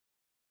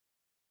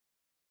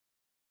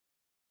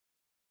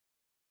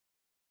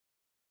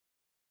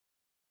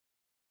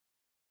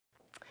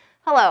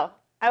Hello,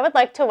 I would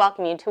like to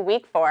welcome you to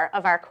week 4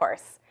 of our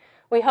course.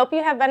 We hope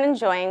you have been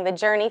enjoying the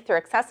journey through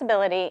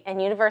accessibility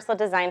and universal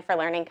design for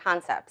learning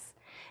concepts,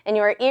 and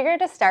you are eager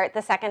to start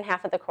the second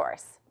half of the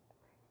course.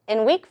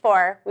 In week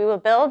 4, we will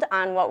build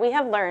on what we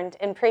have learned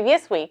in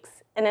previous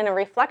weeks, and in a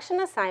reflection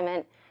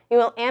assignment, you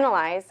will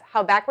analyze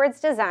how backwards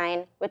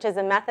design, which is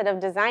a method of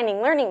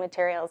designing learning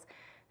materials,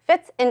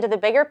 fits into the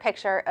bigger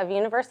picture of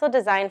universal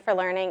design for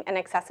learning and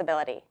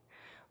accessibility.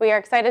 We are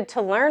excited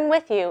to learn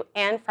with you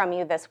and from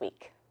you this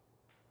week.